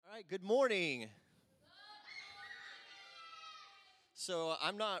right, good morning. So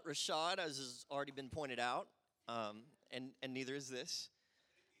I'm not Rashad, as has already been pointed out, and neither is this.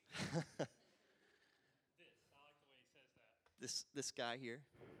 This guy here.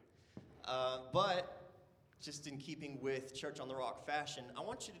 But just in keeping with Church on the Rock fashion, I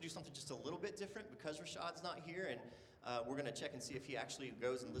want you to do something just a little bit different because Rashad's not here, and we're going to check and see if he actually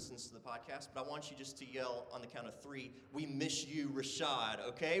goes and listens to the podcast. But I want you just to yell on the count of three, "We miss you, Rashad,"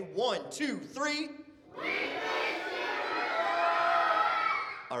 okay? 1, 2, 3. We miss you!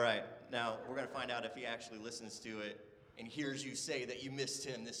 All right, now we're going to find out if he actually listens to it and hears you say that you missed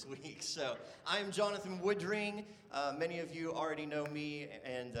him this week. So I'm Jonathan Woodring. Many of you already know me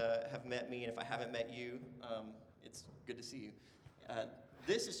and have met me, and if I haven't met you, it's good to see you.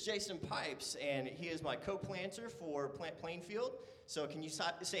 This is Jason Pipes, and he is my co-planter for Plant Plainfield. So can you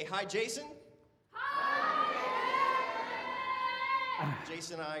say hi, Jason? Hi!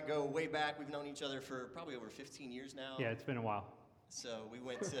 Jason and I go way back. We've known each other for probably over 15 years now. Yeah, it's been a while. So we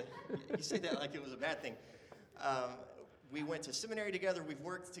went to, you say that like it was a bad thing. We went to seminary together, we've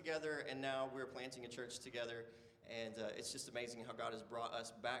worked together, and now we're planting a church together. And it's just amazing how God has brought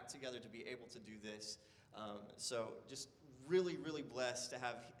us back together to be able to do this. So just really, really blessed to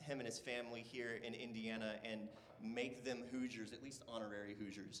have him and his family here in Indiana and make them Hoosiers, at least honorary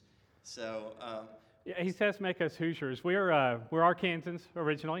Hoosiers. So yeah, he says make us Hoosiers. We're Arkansans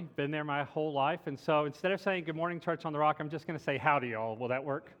originally, been there my whole life. And so instead of saying good morning, Church on the Rock, I'm just going to say howdy, y'all. Will that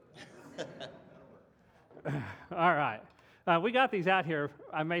work? All right. We got these out here.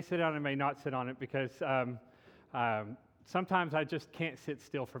 I may sit on it, I may not sit on it because sometimes I just can't sit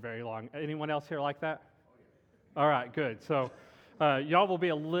still for very long. Anyone else here like that? All right, good. So y'all will be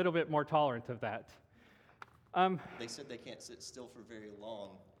a little bit more tolerant of that. They said they can't sit still for very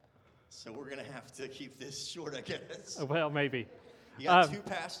long, so we're going to have to keep this short, I guess. Well, maybe. You got two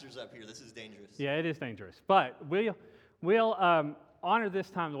pastors up here. This is dangerous. Yeah, it is dangerous. But we'll honor this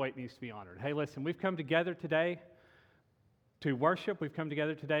time the way it needs to be honored. Hey, listen, we've come together today to worship. We've come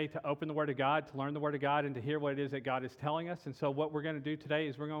together today to open the Word of God, to learn the Word of God, and to hear what it is that God is telling us. And so what we're going to do today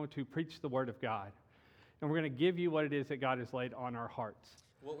is we're going to preach the Word of God. And we're going to give you what it is that God has laid on our hearts.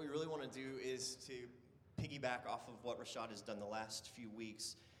 What we really want to do is to piggyback off of what Rashad has done the last few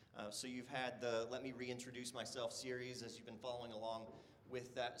weeks. So you've had the Let Me Reintroduce Myself series as you've been following along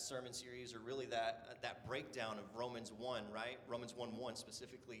with that sermon series, or really that breakdown of Romans 1, right? Romans 1:1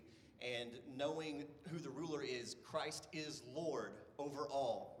 specifically. And knowing who the ruler is, Christ is Lord over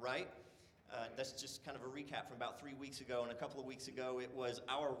all, right? That's just kind of a recap from about 3 weeks ago. And a couple of weeks ago, it was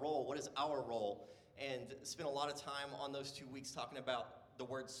our role. What is our role? And spent a lot of time on those 2 weeks talking about the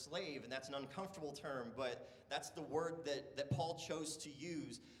word slave, and that's an uncomfortable term, but that's the word that Paul chose to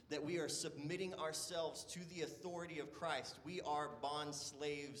use, that we are submitting ourselves to the authority of Christ. We are bond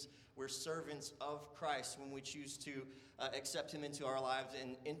slaves. We're servants of Christ when we choose to accept him into our lives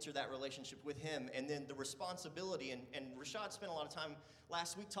and enter that relationship with him. And then the responsibility, and Rashad spent a lot of time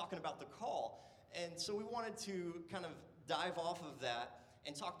last week talking about the call. And so we wanted to kind of dive off of that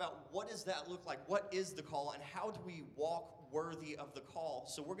and talk about what does that look like? What is the call, and how do we walk worthy of the call?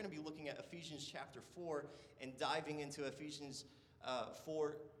 So we're going to be looking at Ephesians chapter 4 and diving into Ephesians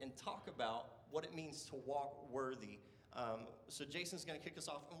 4 and talk about what it means to walk worthy. So Jason's going to kick us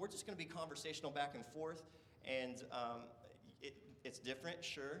off, and we're just going to be conversational back and forth, and it's different,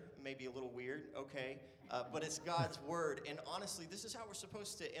 sure, maybe a little weird, okay, but it's God's word, and honestly, this is how we're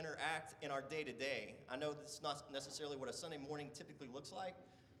supposed to interact in our day-to-day. I know that's not necessarily what a Sunday morning typically looks like,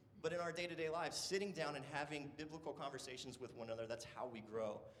 but in our day-to-day lives, sitting down and having biblical conversations with one another, that's how we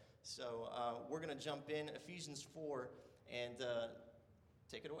grow. So we're going to jump in, Ephesians 4, and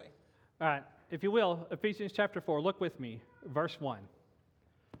take it away. All right, if you will, Ephesians chapter 4, look with me, verse 1.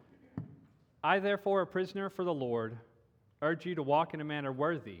 I, therefore, a prisoner for the Lord, urge you to walk in a manner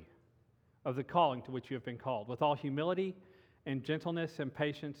worthy of the calling to which you have been called, with all humility and gentleness and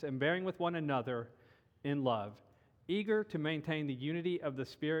patience, and bearing with one another in love, eager to maintain the unity of the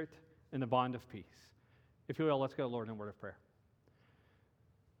Spirit in the bond of peace. If you will, let's go to the Lord in a word of prayer.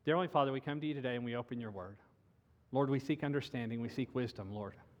 Dear Heavenly Father, we come to you today and we open your word. Lord, we seek understanding, we seek wisdom,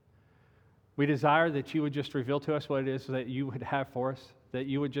 Lord. We desire that you would just reveal to us what it is that you would have for us, that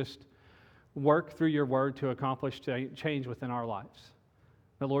you would just work through your word to accomplish change within our lives.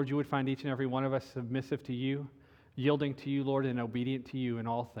 That, Lord, you would find each and every one of us submissive to you, yielding to you, Lord, and obedient to you in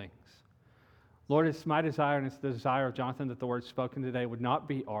all things. Lord, it's my desire, and it's the desire of Jonathan, that the words spoken today would not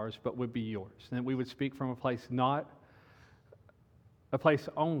be ours, but would be yours, and that we would speak from a place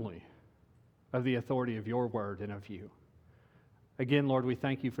only of the authority of your word and of you. Again, Lord, we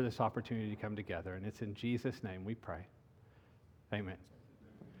thank you for this opportunity to come together, and it's in Jesus' name we pray. Amen.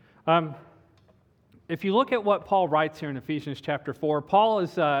 If you look at what Paul writes here in Ephesians chapter 4, Paul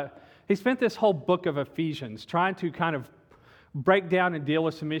is, he spent this whole book of Ephesians trying to kind of break down and deal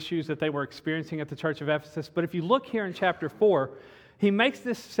with some issues that they were experiencing at the church of Ephesus. But if you look here in chapter 4, he makes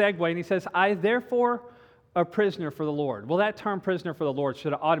this segue and he says, I therefore a prisoner for the Lord. Well, that term prisoner for the Lord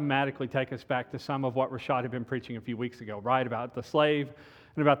should automatically take us back to some of what Rashad had been preaching a few weeks ago, right? About the slave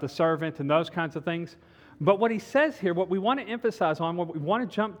and about the servant and those kinds of things. But what he says here, what we want to emphasize on, what we want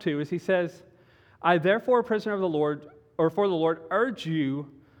to jump to is he says, I therefore a prisoner of the Lord, or for the Lord, urge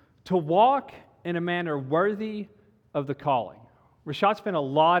you to walk in a manner worthy of the calling. Rashad spent a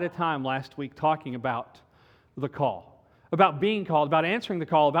lot of time last week talking about the call, about being called, about answering the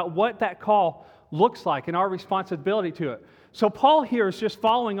call, about what that call looks like and our responsibility to it. So Paul here is just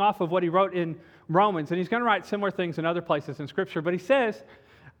following off of what he wrote in Romans, and he's going to write similar things in other places in Scripture, but he says,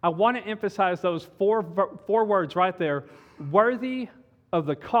 I want to emphasize those four words right there, worthy of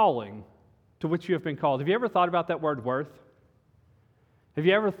the calling to which you have been called. Have you ever thought about that word worth? Have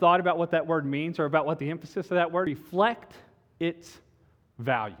you ever thought about what that word means or about what the emphasis of that word? Reflect its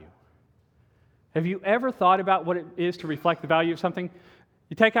value. Have you ever thought about what it is to reflect the value of something?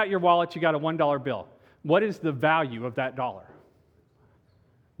 You take out your wallet, you got a $1 bill. What is the value of that dollar?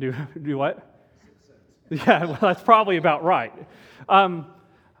 Do what? 6 cents. Yeah, well, that's probably about right.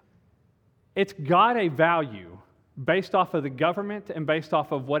 It's got a value based off of the government and based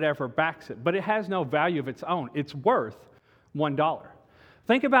off of whatever backs it, but it has no value of its own. It's worth $1.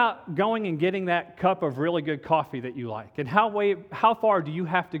 Think about going and getting that cup of really good coffee that you like, and how far do you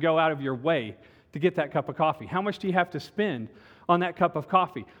have to go out of your way to get that cup of coffee? How much do you have to spend on that cup of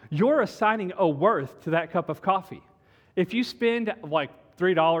coffee? You're assigning a worth to that cup of coffee. If you spend like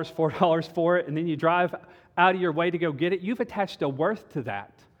 $3, $4 for it, and then you drive out of your way to go get it, you've attached a worth to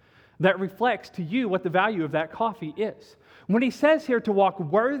that reflects to you what the value of that coffee is. When he says here to walk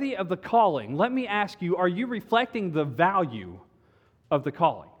worthy of the calling, let me ask you, are you reflecting the value of the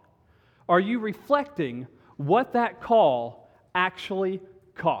calling? Are you reflecting what that call actually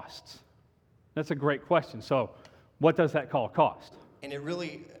costs? That's a great question. So, what does that call cost? And it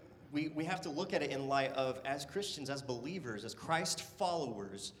really, we have to look at it in light of, as Christians, as believers, as Christ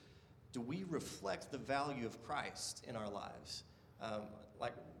followers, do we reflect the value of Christ in our lives?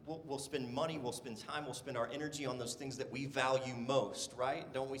 We'll spend money, we'll spend time, we'll spend our energy on those things that we value most, right?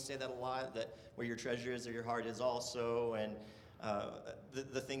 Don't we say that a lot, that where your treasure is, there your heart is also, and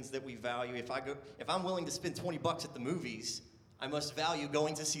the things that we value. If I'm willing to spend $20 at the movies, I must value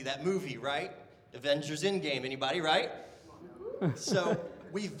going to see that movie, right? Avengers Endgame, anybody, right? So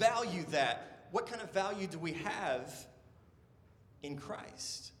we value that. What kind of value do we have in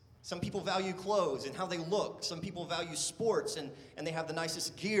Christ? Some people value clothes and how they look. Some people value sports and they have the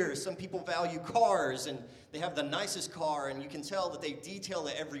nicest gear. Some people value cars and they have the nicest car, and you can tell that they detail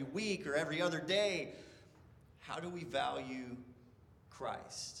it every week or every other day. How do we value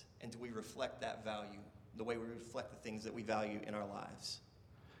Christ? And do we reflect that value the way we reflect the things that we value in our lives?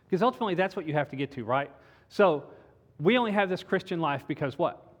 Because ultimately that's what you have to get to, right? So we only have this Christian life because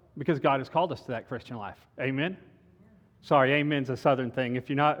what? Because God has called us to that Christian life. Amen? Sorry, amen's a southern thing. If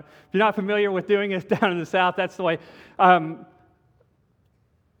you're not familiar with doing it down in the South, that's the way.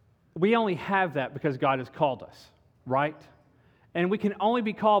 We only have that because God has called us, right? And we can only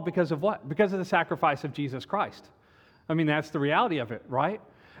be called because of what? Because of the sacrifice of Jesus Christ. I mean, that's the reality of it, right?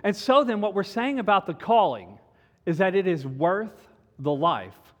 And so then what we're saying about the calling is that it is worth the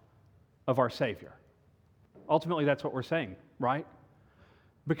life of our Savior. Ultimately, that's what we're saying, right?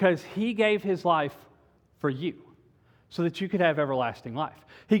 Because He gave His life for you, so that you could have everlasting life.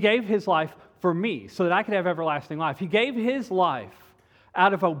 He gave His life for me so that I could have everlasting life. He gave His life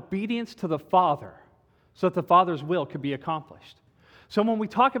out of obedience to the Father so that the Father's will could be accomplished. So when we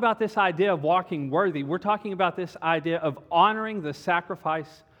talk about this idea of walking worthy, we're talking about this idea of honoring the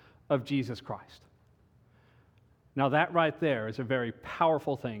sacrifice of Jesus Christ. Now that right there is a very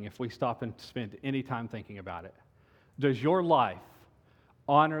powerful thing if we stop and spend any time thinking about it. Does your life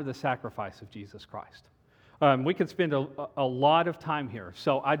honor the sacrifice of Jesus Christ? We could spend a lot of time here.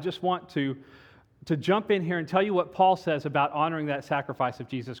 So I just want to jump in here and tell you what Paul says about honoring that sacrifice of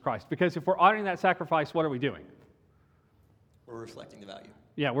Jesus Christ. Because if we're honoring that sacrifice, what are we doing? We're reflecting the value.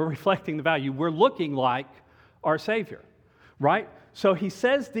 Yeah, we're reflecting the value. We're looking like our Savior, right? So he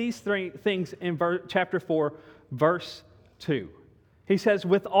says these three things in chapter 4, verse 2. He says,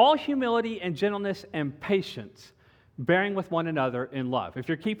 with all humility and gentleness and patience, bearing with one another in love. If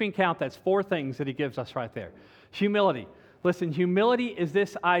you're keeping count, that's 4 things that he gives us right there. Humility. Listen, humility is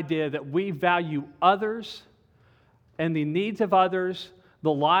this idea that we value others and the needs of others,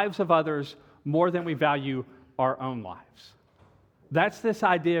 the lives of others, more than we value our own lives. That's this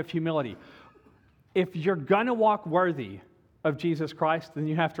idea of humility. If you're going to walk worthy of Jesus Christ, then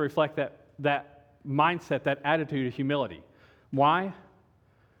you have to reflect that mindset, that attitude of humility. Why?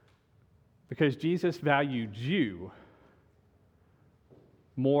 Because Jesus valued you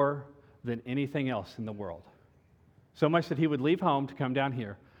more than anything else in the world. So much that he would leave home to come down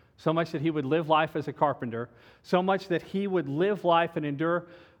here. So much that he would live life as a carpenter. So much that he would live life and endure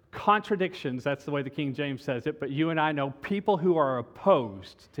contradictions. That's the way the King James says it. But you and I know people who are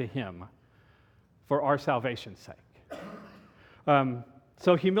opposed to him for our salvation's sake.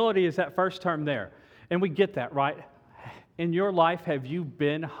 So humility is that first term there. And we get that, right? In your life, have you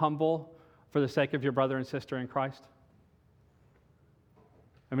been humble for the sake of your brother and sister in Christ?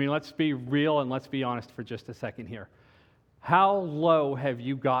 I mean, let's be real and let's be honest for just a second here. How low have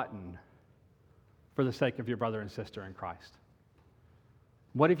you gotten for the sake of your brother and sister in Christ?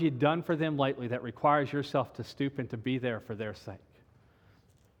 What have you done for them lately that requires yourself to stoop and to be there for their sake?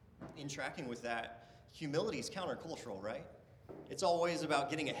 In tracking with that, humility is countercultural, right? It's always about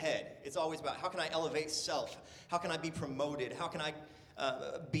getting ahead. It's always about how can I elevate self? How can I be promoted? How can I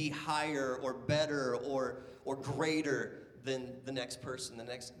be higher or better or greater than the next person?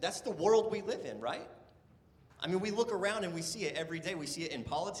 That's the world we live in, right? I mean, we look around and we see it every day. We see it in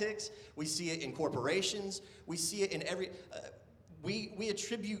politics. We see it in corporations. We see it in every... We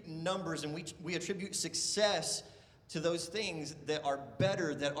attribute numbers and we attribute success to those things that are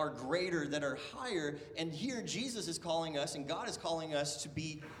better, that are greater, that are higher. And here Jesus is calling us and God is calling us to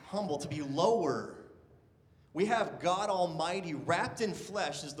be humble, to be lower. We have God Almighty wrapped in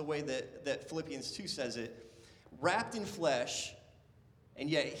flesh, is the way that Philippians 2 says it, wrapped in flesh, and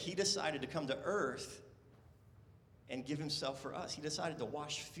yet he decided to come to earth and give himself for us. He decided to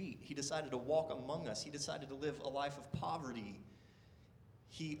wash feet. He decided to walk among us. He decided to live a life of poverty.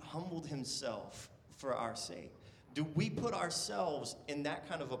 He humbled himself for our sake. Do we put ourselves in that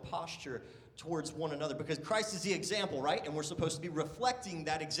kind of a posture towards one another? Because Christ is the example, right? And we're supposed to be reflecting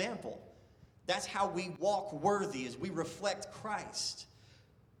that example. That's how we walk worthy, is we reflect Christ.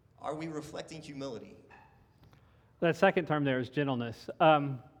 Are we reflecting humility? That second term there is gentleness.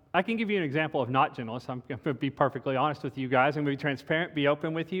 I can give you an example of not gentleness. I'm going to be perfectly honest with you guys. I'm going to be transparent, be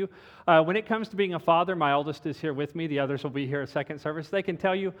open with you. When it comes to being a father, my oldest is here with me. The others will be here at second service. They can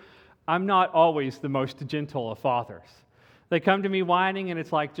tell you I'm not always the most gentle of fathers. They come to me whining, and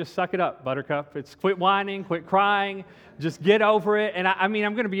it's like, just suck it up, Buttercup. It's quit whining, quit crying, just get over it. And I mean,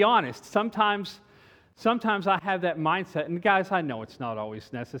 I'm going to be honest. Sometimes I have that mindset. And guys, I know it's not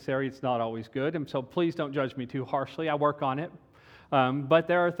always necessary. It's not always good. And so please don't judge me too harshly. I work on it. But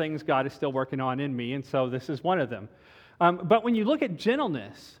there are things God is still working on in me, and so this is one of them. But when you look at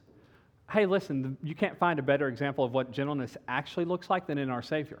gentleness, hey, listen, you can't find a better example of what gentleness actually looks like than in our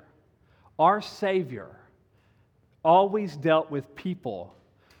Savior. Our Savior always dealt with people,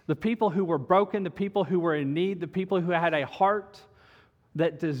 the people who were broken, the people who were in need, the people who had a heart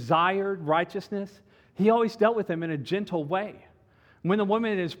that desired righteousness. He always dealt with them in a gentle way. When the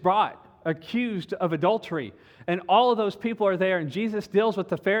woman is brought, accused of adultery, and all of those people are there, and Jesus deals with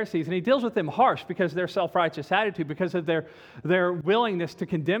the Pharisees, and he deals with them harsh because of their self-righteous attitude, because of their willingness to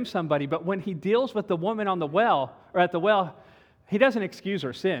condemn somebody. But when he deals with the woman on the well, or at the well, he doesn't excuse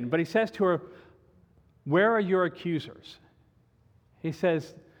her sin, but he says to her, "Where are your accusers?" He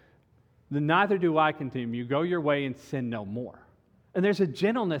says, "Neither do I condemn you. Go your way and sin no more." And there's a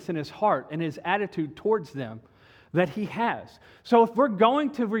gentleness in his heart and his attitude towards them that he has. So if we're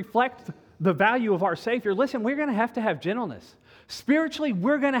going to reflect the value of our Savior, listen, we're going to have gentleness. Spiritually,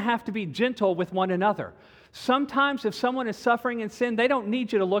 we're going to have to be gentle with one another. Sometimes if someone is suffering in sin, they don't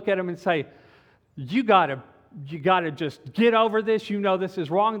need you to look at them and say, you got to just get over this. You know this is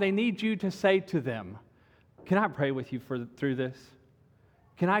wrong. They need you to say to them, "Can I pray with you through this?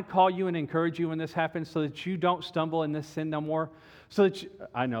 Can I call you and encourage you when this happens so that you don't stumble in this sin no more?" So that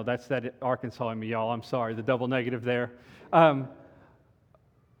I know that's that Arkansas in me, y'all. I'm sorry, the double negative there.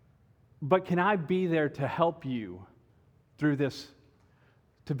 But can I be there to help you through this,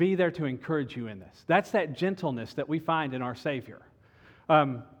 to be there to encourage you in this? That's that gentleness that we find in our Savior.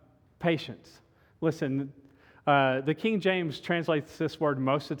 Patience. Listen, the King James translates this word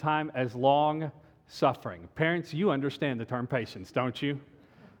most of the time as long suffering. Parents, you understand the term patience, don't you?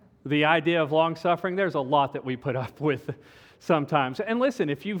 The idea of long suffering, there's a lot that we put up with sometimes. And listen,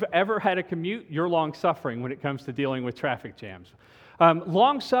 if you've ever had a commute, you're long suffering when it comes to dealing with traffic jams.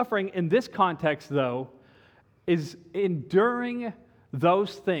 Long suffering in this context, though, is enduring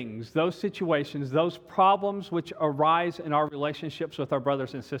those things, those situations, those problems which arise in our relationships with our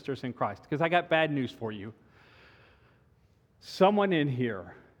brothers and sisters in Christ. Because I got bad news for you. Someone in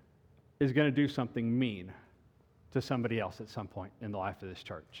here is going to do something mean. to somebody else at some point in the life of this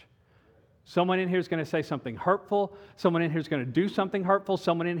church. Someone in here is going to say something hurtful. Someone in here is going to do something hurtful.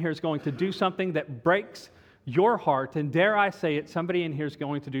 Someone in here is going to do something that breaks your heart. And dare I say it, somebody in here is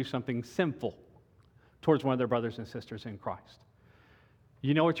going to do something sinful towards one of their brothers and sisters in Christ.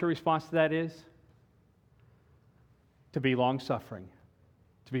 You know what your response to that is? To be long-suffering,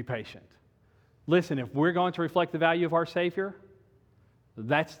 to be patient. Listen, if we're going to reflect the value of our Savior,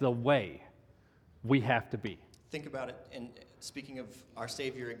 that's the way we have to be. Think about it, and speaking of our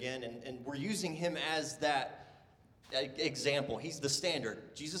Savior again, and we're using him as that example. He's the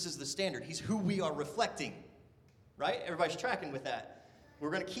standard. Jesus is the standard. He's who we are reflecting, right? Everybody's tracking with that.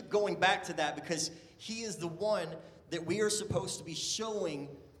 We're going to keep going back to that because he is the one that we are supposed to be showing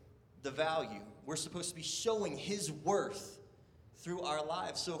the value. We're supposed to be showing his worth through our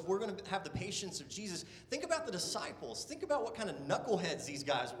lives. So if we're going to have the patience of Jesus, think about the disciples. Think about what kind of knuckleheads these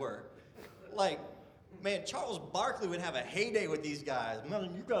guys were. Like, man, Charles Barkley would have a heyday with these guys.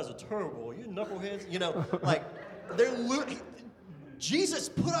 Man, you guys are terrible. You knuckleheads. You know, like, Jesus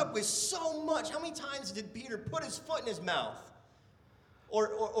put up with so much. How many times did Peter put his foot in his mouth?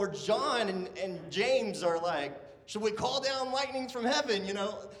 Or John and James are like, should we call down lightning from heaven? You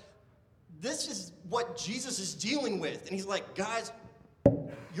know, this is what Jesus is dealing with. And he's like, guys,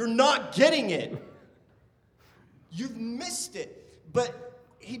 you're not getting it. You've missed it. But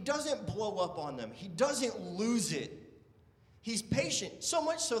he doesn't blow up on them. He doesn't lose it. He's patient, so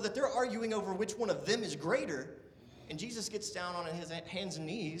much so that they're arguing over which one of them is greater. And Jesus gets down on his hands and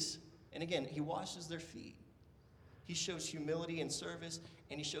knees, and again, he washes their feet. He shows humility and service,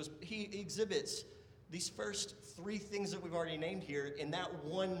 and he exhibits these first three things that we've already named here in that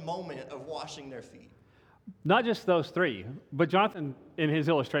one moment of washing their feet. Not just those three, but Jonathan, in his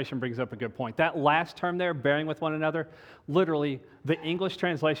illustration, brings up a good point. That last term there, bearing with one another, literally, the English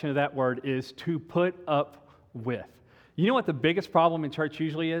translation of that word is to put up with. You know what the biggest problem in church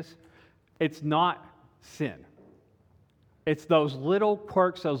usually is? It's not sin. It's those little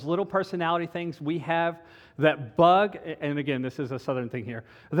quirks, those little personality things we have that bug, and again, this is a southern thing here,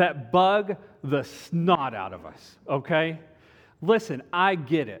 that bug the snot out of us, okay? Listen, I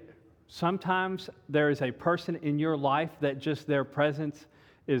get it. Sometimes there is a person in your life that just their presence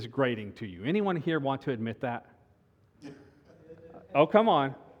is grating to you. Anyone here want to admit that? Oh, come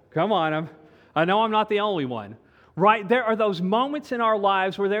on. I know I'm not the only one. Right? There are those moments in our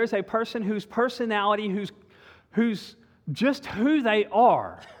lives where there's a person whose personality, who's just who they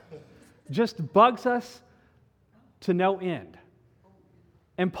are, just bugs us to no end.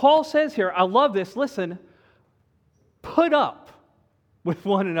 And Paul says here, I love this, listen, put up with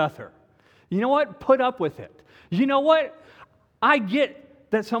one another. You know what? Put up with it. You know what? I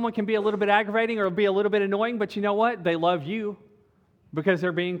get that someone can be a little bit aggravating or be a little bit annoying, but you know what? They love you because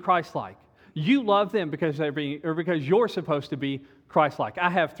they're being Christ-like. You love them because you're supposed to be Christ-like. I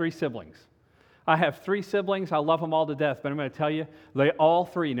have three siblings. I love them all to death, but I'm going to tell you, they all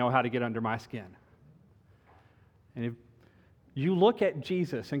three know how to get under my skin. And if you look at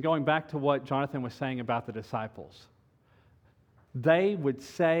Jesus, and going back to what Jonathan was saying about the disciples, they would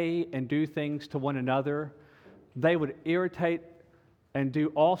say and do things to one another. They would irritate and do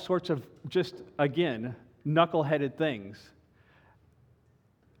all sorts of just, again, knuckle-headed things.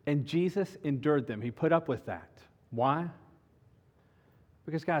 And Jesus endured them. He put up with that. Why?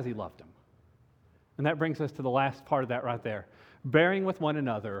 Because, guys, he loved them. And that brings us to the last part of that right there. Bearing with one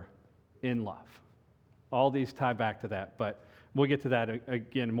another in love. All these tie back to that, but we'll get to that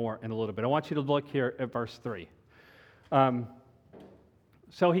again more in a little bit. I want you to look here at verse 3.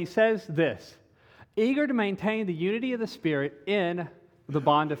 So he says this, eager to maintain the unity of the Spirit in the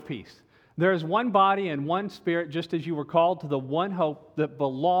bond of peace. There is one body and one Spirit, just as you were called to the one hope that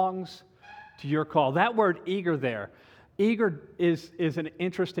belongs to your call. That word eager there, eager is an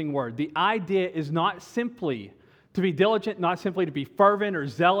interesting word. The idea is not simply to be diligent, not simply to be fervent or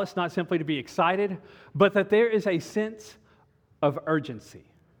zealous, not simply to be excited, but that there is a sense of urgency.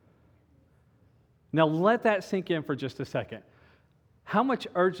 Now let that sink in for just a second. How much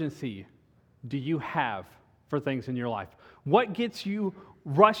urgency do you have for things in your life? What gets you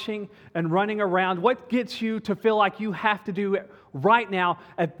rushing and running around? What gets you to feel like you have to do it right now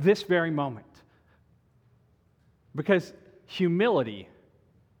at this very moment? Because humility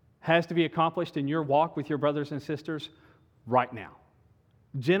has to be accomplished in your walk with your brothers and sisters right now.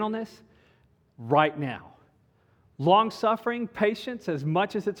 Gentleness, right now. Long-suffering, patience, as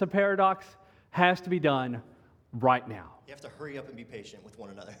much as it's a paradox, has to be done right now. You have to hurry up and be patient with one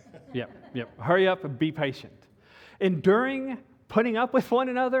another. Yep. Hurry up and be patient. Enduring, putting up with one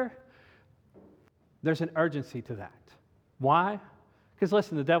another, there's an urgency to that. Why? Because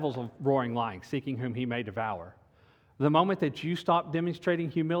listen, the devil's a roaring lion, seeking whom he may devour. The moment that you stop demonstrating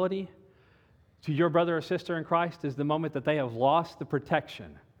humility to your brother or sister in Christ is the moment that they have lost the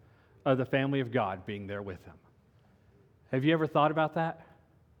protection of the family of God being there with them. Have you ever thought about that?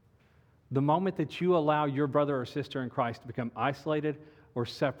 The moment that you allow your brother or sister in Christ to become isolated or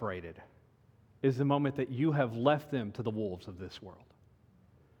separated is the moment that you have left them to the wolves of this world.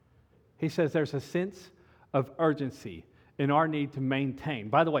 He says there's a sense of urgency in our need to maintain.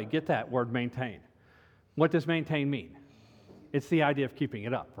 By the way, get that word maintain. What does maintain mean? It's the idea of keeping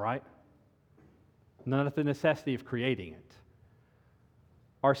it up, right? Not the necessity of creating it.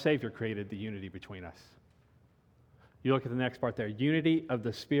 Our Savior created the unity between us. You look at the next part there, unity of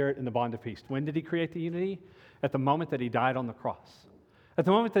the Spirit and the bond of peace. When did he create the unity? At the moment that he died on the cross. At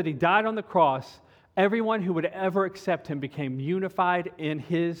the moment that he died on the cross, everyone who would ever accept him became unified in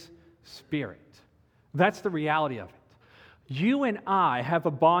his Spirit. That's the reality of it. You and I have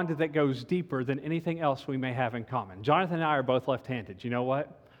a bond that goes deeper than anything else we may have in common. Jonathan and I are both left-handed. You know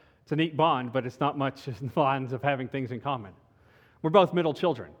what? It's a neat bond, but it's not much in the lines of having things in common. We're both middle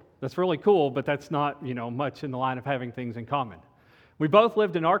children. That's really cool, but that's not, much in the line of having things in common. We both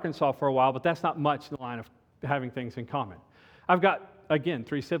lived in Arkansas for a while, but that's not much in the line of having things in common. I've got, again,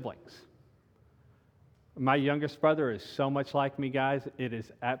 3 siblings. My youngest brother is so much like me, guys. It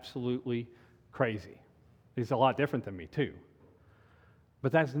is absolutely crazy. He's a lot different than me, too.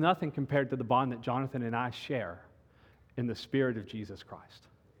 But that's nothing compared to the bond that Jonathan and I share in the Spirit of Jesus Christ.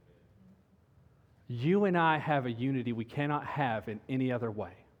 You and I have a unity we cannot have in any other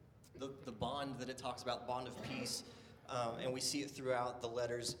way. The bond that it talks about, the bond of peace, and we see it throughout the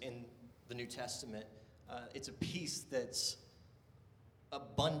letters in the New Testament. It's a peace that's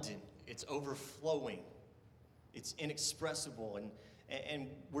abundant, it's overflowing, it's inexpressible, and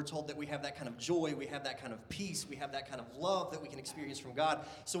we're told that we have that kind of joy, we have that kind of peace, we have that kind of love that we can experience from God.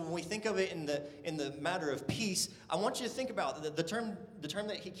 So when we think of it in the matter of peace, I want you to think about the term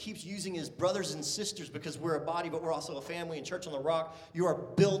that he keeps using is brothers and sisters, because we're a body, but we're also a family. In Church on the Rock, you are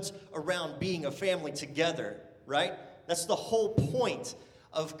built around being a family together, right? That's the whole point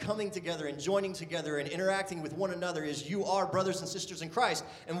of coming together and joining together and interacting with one another is you are brothers and sisters in Christ.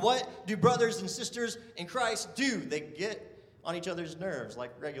 And what do brothers and sisters in Christ do? They get on each other's nerves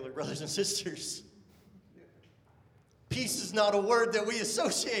like regular brothers and sisters. Peace is not a word that we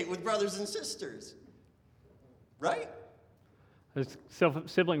associate with brothers and sisters, right? There's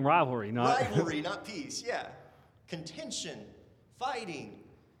sibling rivalry, not... Rivalry, not peace, yeah. Contention, fighting,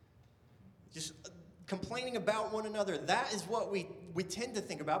 just complaining about one another. That is what we tend to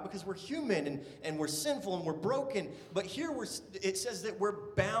think about because we're human and we're sinful and we're broken. But here it says that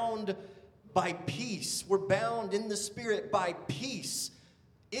we're bound by peace. We're bound in the Spirit by peace.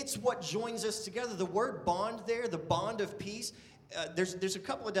 It's what joins us together. The word bond there, the bond of peace, there's a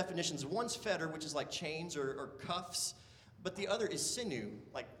couple of definitions. One's fetter, which is like chains or cuffs, but the other is sinew,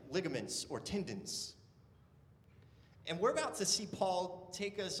 like ligaments or tendons. And we're about to see Paul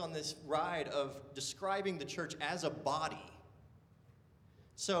take us on this ride of describing the church as a body.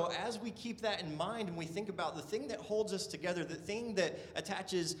 So as we keep that in mind and we think about the thing that holds us together, the thing that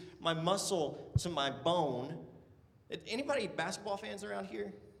attaches my muscle to my bone. Anybody basketball fans around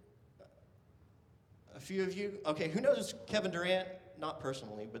here? A few of you? Okay, who knows Kevin Durant? Not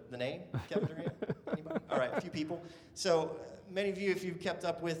personally, but the name, Kevin Durant? Anybody? All right, a few people. So many of you, if you've kept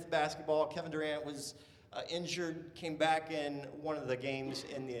up with basketball, Kevin Durant was injured, came back in one of the games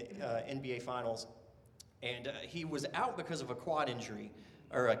in the NBA Finals, and he was out because of a quad injury.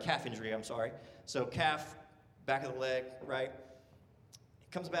 Or a calf injury, I'm sorry. So calf, back of the leg, right? He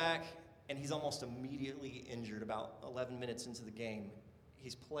comes back, and he's almost immediately injured about 11 minutes into the game.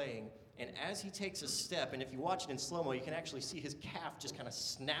 He's playing, and as he takes a step, and if you watch it in slow-mo, you can actually see his calf just kind of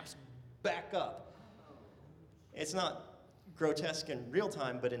snaps back up. It's not grotesque in real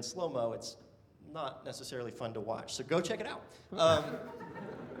time, but in slow-mo, it's not necessarily fun to watch. So go check it out.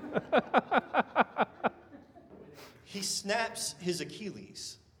 He snaps his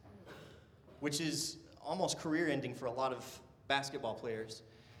Achilles, which is almost career-ending for a lot of basketball players.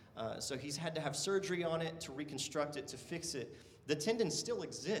 So he's had to have surgery on it to reconstruct it, to fix it. The tendon still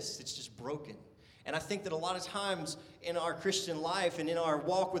exists, it's just broken. And I think that a lot of times in our Christian life and in our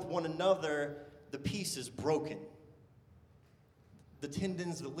walk with one another, the peace is broken. The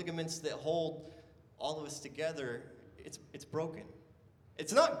tendons, the ligaments that hold all of us together, it's broken.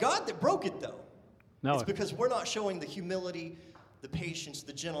 It's not God that broke it, though. No. It's because we're not showing the humility, the patience,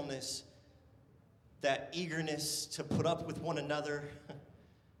 the gentleness, that eagerness to put up with one another.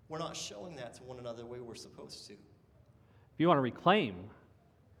 We're not showing that to one another the way we're supposed to. If you want to reclaim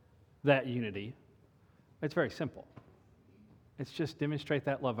that unity, it's very simple. It's just demonstrate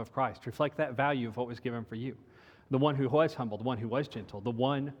that love of Christ. Reflect that value of what was given for you. the one who was humble, the one who was gentle, the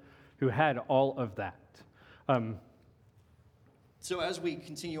one who had all of that. So as we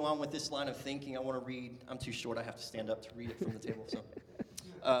continue on with this line of thinking, I want to read, I'm too short, I have to stand up to read it from the table. So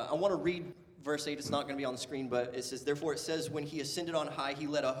I want to read verse 8. It's not going to be on the screen, but it says, therefore it says, when he ascended on high, he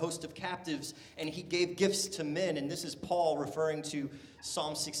led a host of captives, and he gave gifts to men. And this is Paul referring to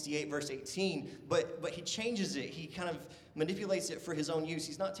Psalm 68, verse 18. But he changes it. He kind of manipulates it for his own use.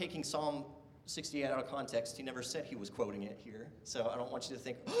 He's not taking Psalm 68 out of context. He never said he was quoting it here. So I don't want you to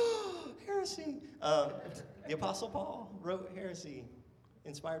think, oh, heresy. The Apostle Paul wrote heresy,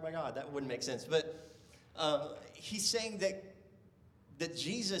 inspired by God. That wouldn't make sense. But he's saying that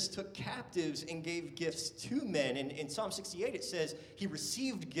Jesus took captives and gave gifts to men. And in Psalm 68, it says he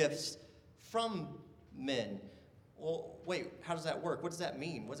received gifts from men. Well, wait, how does that work? What does that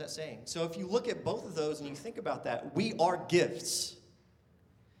mean? What's that saying? So if you look at both of those and you think about that, we are gifts.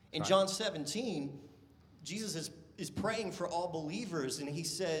 In John 17, Jesus is praying for all believers, and he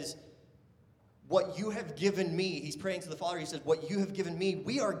says, what you have given me, he's praying to the Father, he says, what you have given me,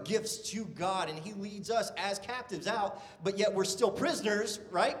 we are gifts to God, and he leads us as captives out, but yet we're still prisoners,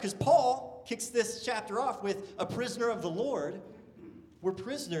 right? Because Paul kicks this chapter off with a prisoner of the Lord. We're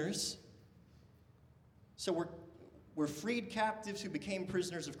prisoners, so we're freed captives who became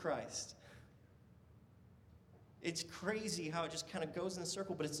prisoners of Christ. It's crazy how it just kind of goes in a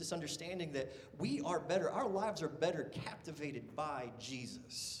circle, but it's this understanding that we are better, our lives are better captivated by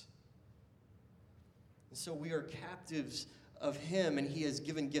Jesus. And so we are captives of him, and he has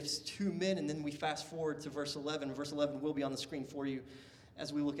given gifts to men. And then we fast forward to verse 11. Verse 11 will be on the screen for you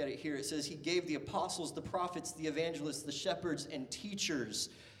as we look at it here. It says, he gave the apostles, the prophets, the evangelists, the shepherds, and teachers.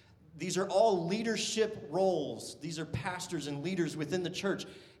 These are all leadership roles. These are pastors and leaders within the church.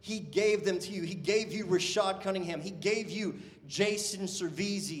 He gave them to you. He gave you Rashad Cunningham. He gave you Jason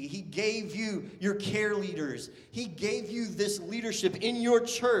Cervisi. He gave you your care leaders. He gave you this leadership in your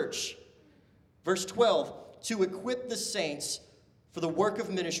church. Verse 12, to equip the saints for the work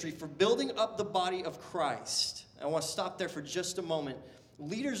of ministry, for building up the body of Christ. I want to stop there for just a moment.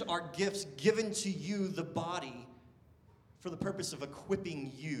 Leaders are gifts given to you, the body, for the purpose of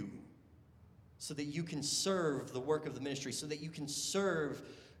equipping you so that you can serve the work of the ministry, so that you can serve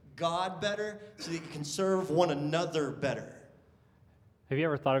God better, so that you can serve one another better. Have you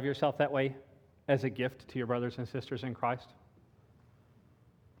ever thought of yourself that way, as a gift to your brothers and sisters in Christ?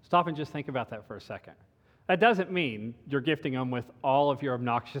 Stop and just think about that for a second. That doesn't mean you're gifting them with all of your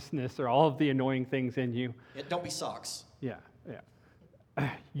obnoxiousness or all of the annoying things in you. Yeah, don't be socks. Yeah.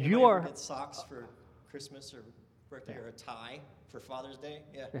 You ever get socks for Christmas or birthday, or a tie for Father's Day?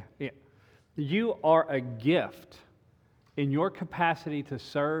 Yeah. You are a gift in your capacity to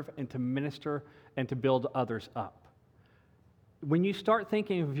serve and to minister and to build others up. When you start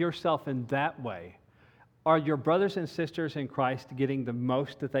thinking of yourself in that way, are your brothers and sisters in Christ getting the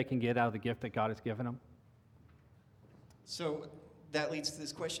most that they can get out of the gift that God has given them? So that leads to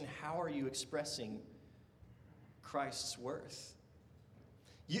this question, how are you expressing Christ's worth?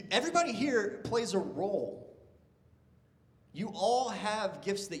 Everybody here plays a role. You all have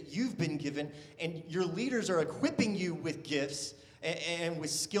gifts that you've been given, and your leaders are equipping you with gifts and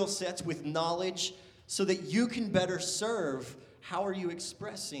with skill sets, with knowledge, so that you can better serve. How are you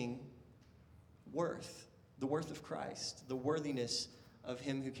expressing worth? The worth of Christ, the worthiness of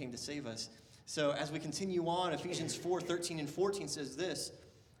him who came to save us. So as we continue on, Ephesians 4:13 and 14 says this,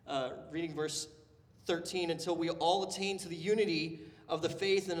 reading verse 13, until we all attain to the unity of the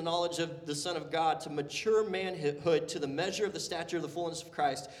faith and the knowledge of the Son of God, to mature manhood, to the measure of the stature of the fullness of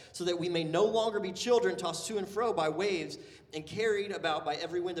Christ, so that we may no longer be children tossed to and fro by waves and carried about by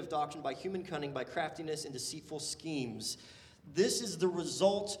every wind of doctrine, by human cunning, by craftiness and deceitful schemes. This is the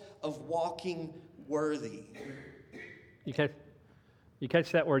result of walking worthy. You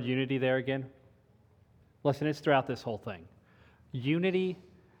catch that word unity there again? Listen, it's throughout this whole thing. Unity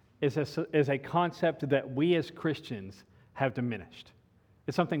is a concept that we as Christians have diminished.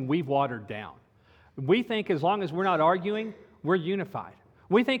 It's something we've watered down. We think as long as we're not arguing, we're unified.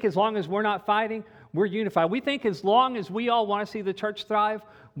 We think as long as we're not fighting, we're unified. We think as long as we all want to see the church thrive,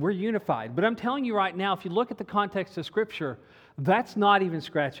 we're unified. But I'm telling you right now, if you look at the context of Scripture, that's not even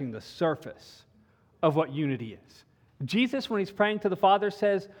scratching the surface of what unity is. Jesus, when he's praying to the Father,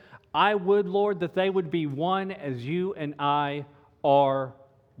 says, I would, Lord, that they would be one as you and I are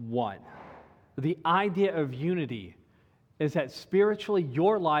one. The idea of unity is that spiritually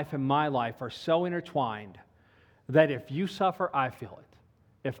your life and my life are so intertwined that if you suffer, I feel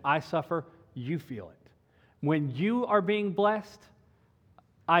it. If I suffer, you feel it. When you are being blessed,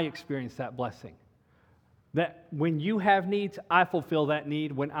 I experience that blessing. That when you have needs, I fulfill that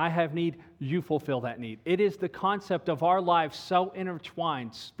need. When I have need, you fulfill that need. It is the concept of our lives so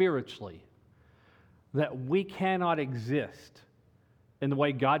intertwined spiritually that we cannot exist in the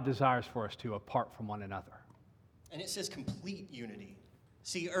way God desires for us to apart from one another. And it says complete unity.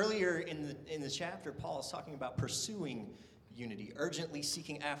 See, earlier in the chapter, Paul is talking about pursuing unity, urgently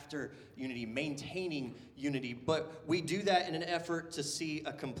seeking after unity, maintaining unity. But we do that in an effort to see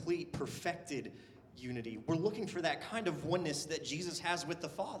a complete, perfected unity. We're looking for that kind of oneness that Jesus has with the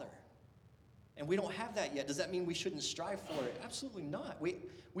Father. And we don't have that yet. Does that mean we shouldn't strive for it? Absolutely not.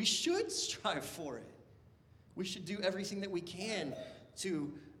 We should strive for it. We should do everything that we can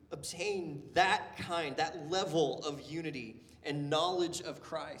to obtain that level of unity and knowledge of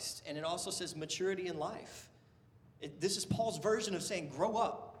Christ. And it also says maturity in life. This is Paul's version of saying, grow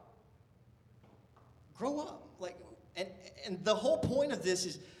up. Grow up. And the whole point of this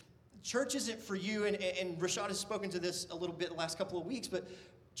is, church isn't for you, and Rashad has spoken to this a little bit the last couple of weeks, but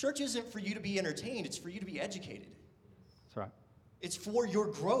church isn't for you to be entertained. It's for you to be educated. That's right. It's for your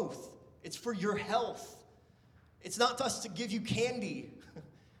growth. It's for your health. It's not just to give you candy.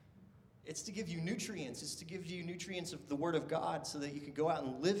 It's to give you nutrients. It's to give you nutrients of the Word of God so that you can go out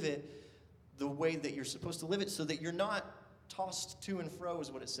and live it the way that you're supposed to live it, so that you're not tossed to and fro, is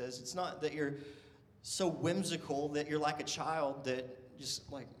what it says. It's not that you're so whimsical that you're like a child that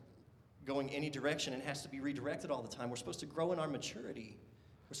just like going any direction and has to be redirected all the time. We're supposed to grow in our maturity.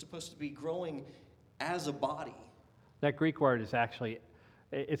 We're supposed to be growing as a body. That Greek word is actually,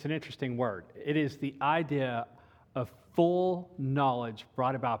 it's an interesting word. It is the idea of full knowledge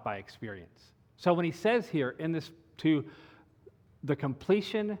brought about by experience. So when he says here in this, to the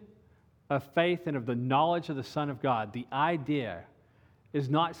completion of faith and of the knowledge of the Son of God, the idea is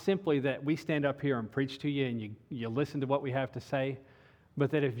not simply that we stand up here and preach to you and you listen to what we have to say, but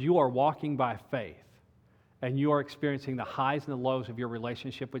that if you are walking by faith and you are experiencing the highs and the lows of your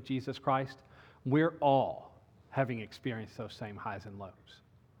relationship with Jesus Christ, we're all having experienced those same highs and lows.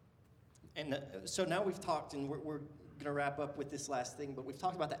 And so now we've talked, and we're going to wrap up with this last thing, but we've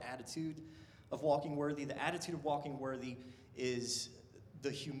talked about the attitude of walking worthy. The attitude of walking worthy is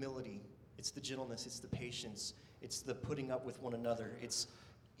the humility. It's the gentleness. It's the patience. It's the putting up with one another. It's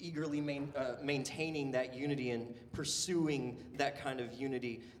eagerly maintaining that unity and pursuing that kind of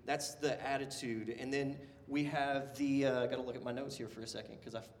unity. That's the attitude. And then we have the, got to look at my notes here for a second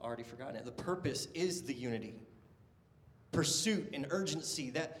because I've already forgotten it. The purpose is the unity. Pursuit and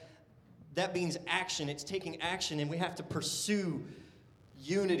urgency, that means action. It's taking action, and we have to pursue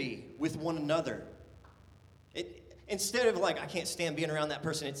unity with one another. Instead of like, I can't stand being around that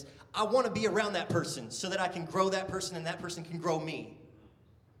person, it's, I want to be around that person so that I can grow that person and that person can grow me.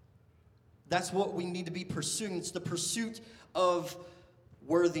 That's what we need to be pursuing. It's the pursuit of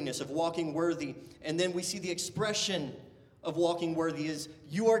worthiness, of walking worthy. And then we see the expression of walking worthy is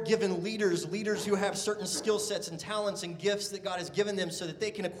you are given leaders who have certain skill sets and talents and gifts that God has given them so that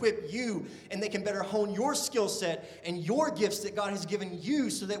they can equip you and they can better hone your skill set and your gifts that God has given you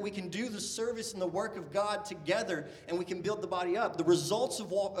so that we can do the service and the work of God together and we can build the body up. The results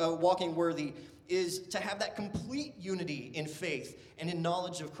of walking worthy is to have that complete unity in faith and in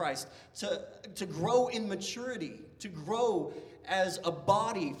knowledge of Christ, to grow in maturity, to grow as a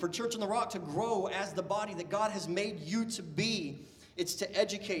body, for Church on the Rock to grow as the body that God has made you to be. It's to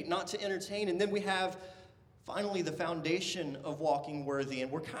educate, not to entertain. And then we have, finally, the foundation of walking worthy.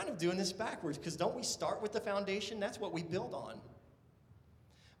 And we're kind of doing this backwards, because don't we start with the foundation? That's what we build on.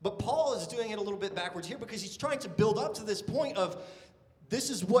 But Paul is doing it a little bit backwards here, because he's trying to build up to this point of, this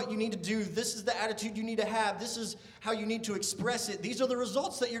is what you need to do. This is the attitude you need to have. This is how you need to express it. These are the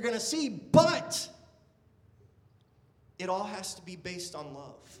results that you're going to see. But it all has to be based on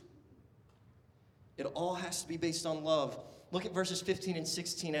love. It all has to be based on love. Look at verses 15 and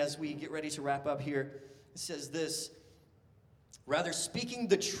 16 as we get ready to wrap up here. It says this, rather speaking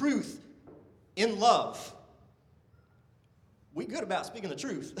the truth in love. We good about speaking the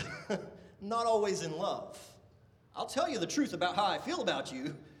truth, not always in love. I'll tell you the truth about how I feel about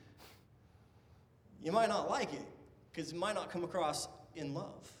you. You might not like it because it might not come across in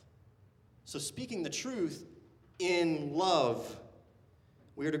love. So speaking the truth in love,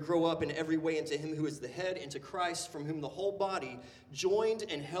 we are to grow up in every way into him who is the head, into Christ, from whom the whole body, joined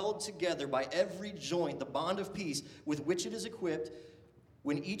and held together by every joint, the bond of peace with which it is equipped,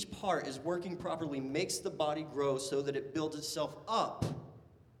 when each part is working properly, makes the body grow so that it builds itself up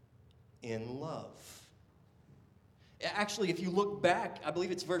in love. Actually, if you look back, I believe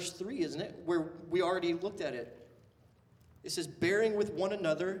it's verse 3, isn't it? Where we already looked at it. It says, bearing with one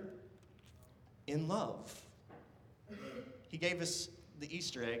another in love. He gave us the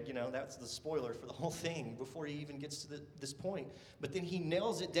Easter egg, that's the spoiler for the whole thing before he even gets to this point. But then he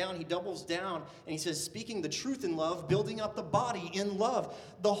nails it down, he doubles down, and he says, speaking the truth in love, building up the body in love.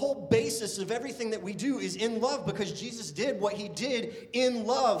 The whole basis of everything that we do is in love because Jesus did what he did in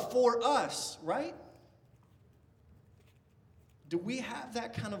love for us, right? Do we have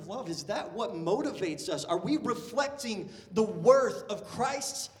that kind of love? Is that what motivates us? Are we reflecting the worth of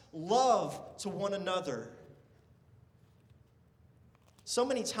Christ's love to one another? So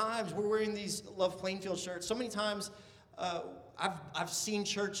many times we're wearing these Love Plainfield shirts. So many times I've seen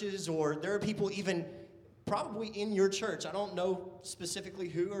churches, or there are people even probably in your church. I don't know specifically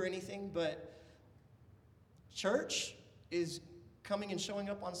who or anything, but church is coming and showing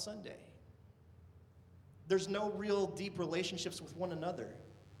up on Sunday. There's no real deep relationships with one another.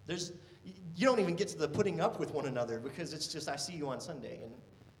 You don't even get to the putting up with one another because it's just I see you on Sunday and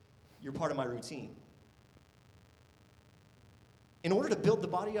you're part of my routine. In order to build the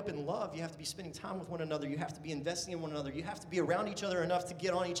body up in love, you have to be spending time with one another. You have to be investing in one another. You have to be around each other enough to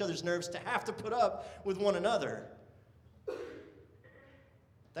get on each other's nerves to have to put up with one another.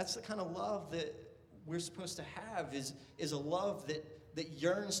 That's the kind of love that we're supposed to have, is a love that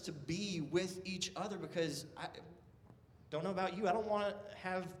yearns to be with each other, because I don't know about you, I don't want to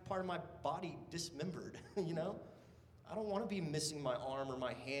have part of my body dismembered, I don't want to be missing my arm or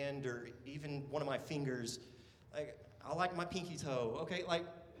my hand or even one of my fingers. I like my pinky toe, okay?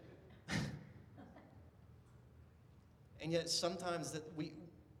 And yet sometimes that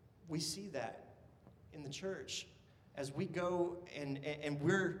we see that in the church as we go and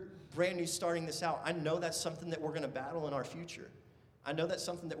we're brand new starting this out. I know that's something that we're going to battle in our future. I know that's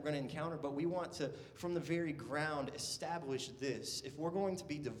something that we're going to encounter, but we want to, from the very ground, establish this. If we're going to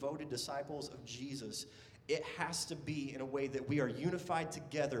be devoted disciples of Jesus, it has to be in a way that we are unified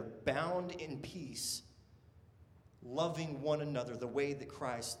together, bound in peace, loving one another the way that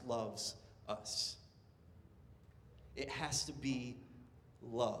Christ loves us. It has to be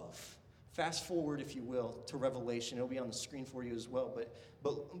love. Fast forward, if you will, to Revelation. It'll be on the screen for you as well.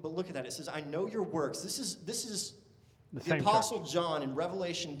 But look at that. It says, I know your works. This is the Apostle John in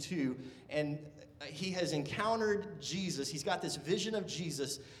Revelation 2, and he has encountered Jesus. He's got this vision of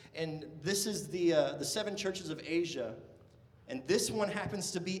Jesus, and this is the 7 churches of Asia, and this one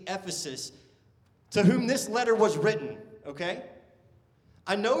happens to be Ephesus, to whom this letter was written, okay?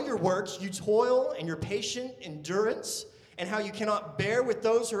 I know your works, you toil and your patient endurance, and how you cannot bear with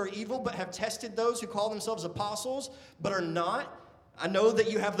those who are evil, but have tested those who call themselves apostles, but are not. I know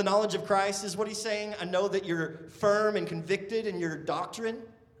that you have the knowledge of Christ, is what he's saying. I know that you're firm and convicted in your doctrine.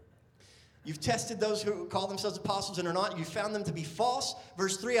 You've tested those who call themselves apostles and are not. You found them to be false.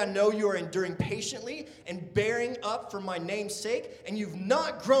 Verse 3, I know you are enduring patiently and bearing up for my name's sake, and you've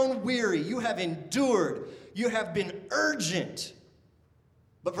not grown weary. You have endured. You have been urgent.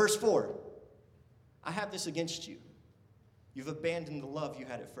 But verse 4, I have this against you. You've abandoned the love you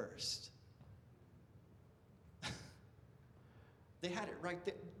had at first. They had it right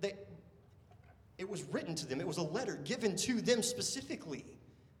there. It was written to them. It was a letter given to them specifically.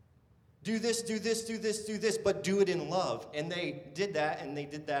 Do this, do this, do this, do this, but do it in love. And they did that, and they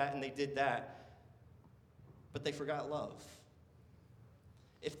did that, and they did that. But they forgot love.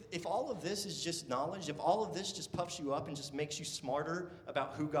 If all of this is just knowledge, if all of this just puffs you up and just makes you smarter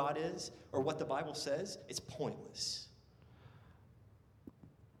about who God is or what the Bible says, it's pointless.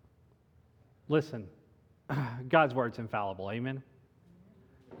 Listen, God's word's infallible, amen?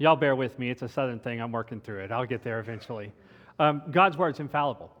 Y'all bear with me. It's a Southern thing. I'm working through it. I'll get there eventually. God's word's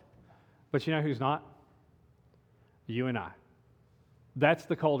infallible. But you know who's not? You and I. That's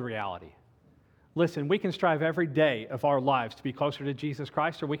the cold reality. Listen, we can strive every day of our lives to be closer to Jesus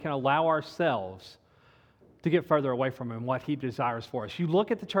Christ, or we can allow ourselves to get further away from Him, what He desires for us. You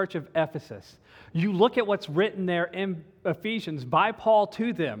look at the church of Ephesus. You look at what's written there in Ephesians by Paul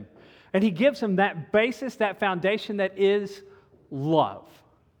to them, and he gives them that basis, that foundation that is love.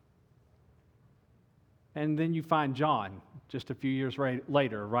 And then you find John, just a few years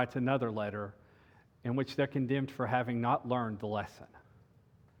later, writes another letter in which they're condemned for having not learned the lesson,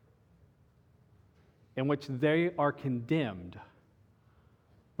 in which they are condemned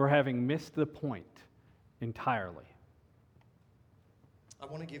for having missed the point entirely. I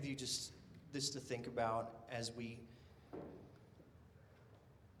want to give you just this to think about as we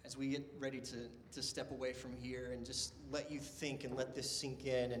get ready to step away from here, and just let you think and let this sink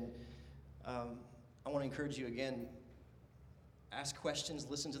in. And I want to encourage you again, ask questions,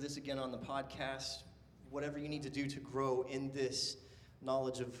 listen to this again on the podcast, whatever you need to do to grow in this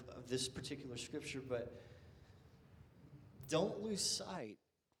knowledge of this particular scripture. But don't lose sight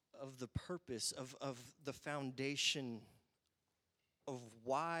of the purpose of the foundation of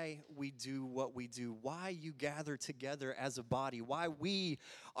why we do what we do, why you gather together as a body, why we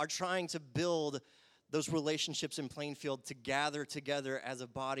are trying to build those relationships in Plainfield, to gather together as a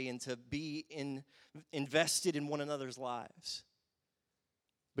body and to be invested in one another's lives.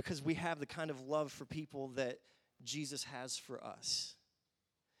 Because we have the kind of love for people that Jesus has for us.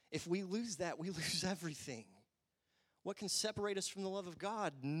 If we lose that, we lose everything. What can separate us from the love of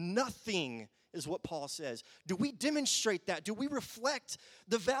God? Nothing, is what Paul says. Do we demonstrate that? Do we reflect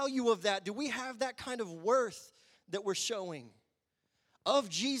the value of that? Do we have that kind of worth that we're showing of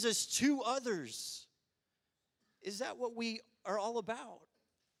Jesus to others? Is that what we are all about?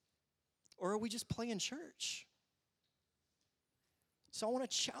 Or are we just playing church? So I want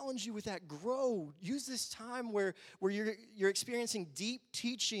to challenge you with that. Grow. Use this time where you're experiencing deep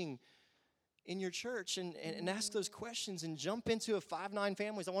teaching in your church and ask those questions and jump into a 5-9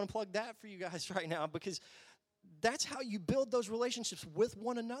 families. I want to plug that for you guys right now, because that's how you build those relationships with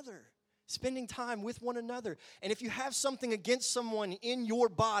one another, spending time with one another. And if you have something against someone in your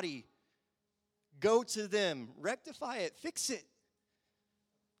body, go to them, rectify it, fix it,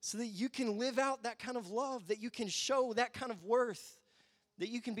 so that you can live out that kind of love, that you can show that kind of worth, that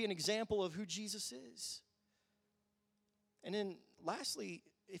you can be an example of who Jesus is. And then lastly,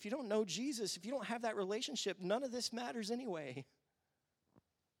 if you don't know Jesus, if you don't have that relationship, none of this matters anyway.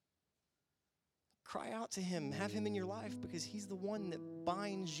 Cry out to him, have him in your life, because he's the one that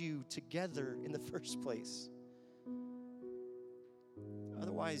binds you together in the first place.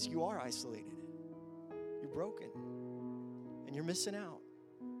 Otherwise, you are isolated. You're broken. And you're missing out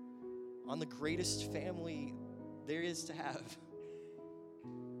on the greatest family there is to have.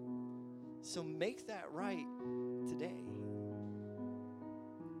 So make that right today.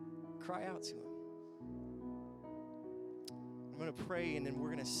 Cry out to him. I'm going to pray, and then we're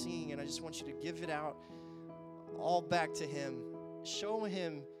going to sing, and I just want you to give it out all back to him. Show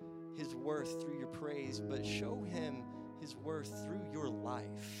him his worth through your praise, but show him his worth through your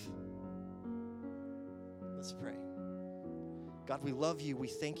life. Let's pray. God, we love you. We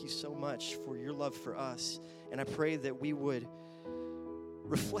thank you so much for your love for us, and I pray that we would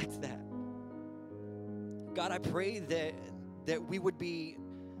reflect that. God, I pray that we would be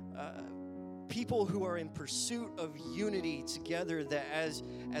people who are in pursuit of unity together, that as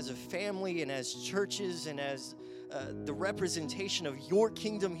a family and as churches and as the representation of your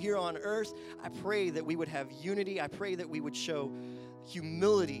kingdom here on earth, I pray that we would have unity. I pray that we would show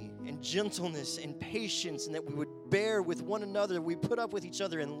humility and gentleness and patience, and that we would bear with one another, we put up with each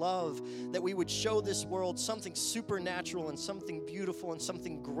other in love, that we would show this world something supernatural and something beautiful and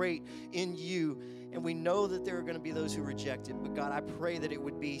something great in you. And we know that there are going to be those who reject it, but God, I pray that it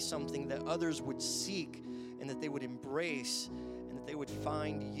would be something that others would seek and that they would embrace and that they would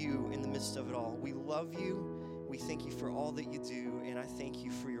find you in the midst of it all. We love you. We thank you for all that you do, and I thank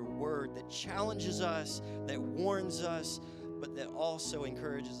you for your word that challenges us, that warns us, but that also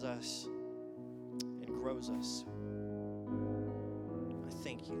encourages us and grows us. I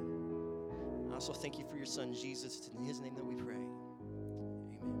thank you. I also thank you for your son, Jesus. It's in his name that we pray.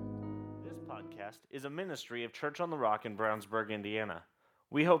 Amen. This podcast is a ministry of Church on the Rock in Brownsburg, Indiana.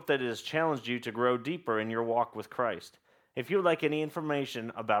 We hope that it has challenged you to grow deeper in your walk with Christ. If you would like any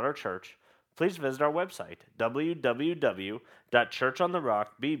information about our church, please visit our website,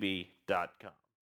 www.churchontherockbb.com.